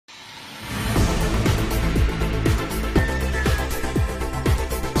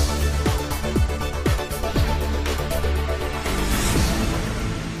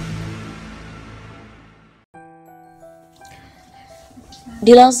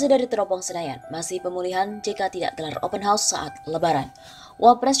Dilansir dari Teropong Senayan, masih pemulihan jika tidak gelar open house saat Lebaran.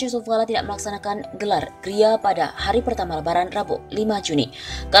 Wapres Yusuf Kala tidak melaksanakan gelar geria pada hari pertama Lebaran Rabu 5 Juni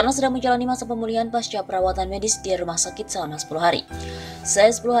karena sedang menjalani masa pemulihan pasca perawatan medis di rumah sakit selama 10 hari.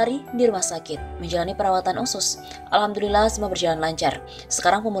 Saya 10 hari di rumah sakit, menjalani perawatan usus. Alhamdulillah semua berjalan lancar.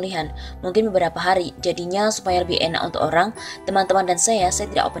 Sekarang pemulihan, mungkin beberapa hari, jadinya supaya lebih enak untuk orang, teman-teman dan saya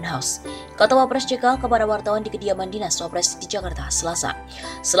tidak open house. Kata Wapres JK kepada wartawan di kediaman dinas Wapres di Jakarta, Selasa.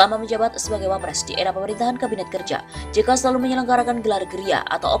 Selama menjabat sebagai Wapres di era pemerintahan Kabinet Kerja, JK selalu menyelenggarakan gelar geria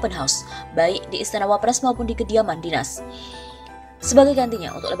atau open house, baik di Istana Wapres maupun di kediaman dinas. Sebagai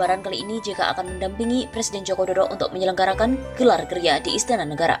gantinya, untuk Lebaran kali ini JK akan mendampingi Presiden Joko Widodo untuk menyelenggarakan gelar geria di Istana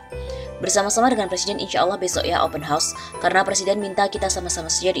Negara. Bersama-sama dengan Presiden insya Allah besok ya open house, karena Presiden minta kita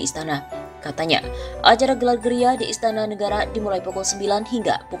sama-sama saja di Istana. Katanya, acara gelar geria di Istana Negara dimulai pukul 9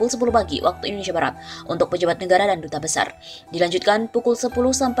 hingga pukul 10 pagi waktu Indonesia Barat untuk pejabat negara dan duta besar. Dilanjutkan pukul 10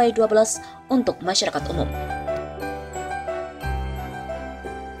 sampai 12 untuk masyarakat umum.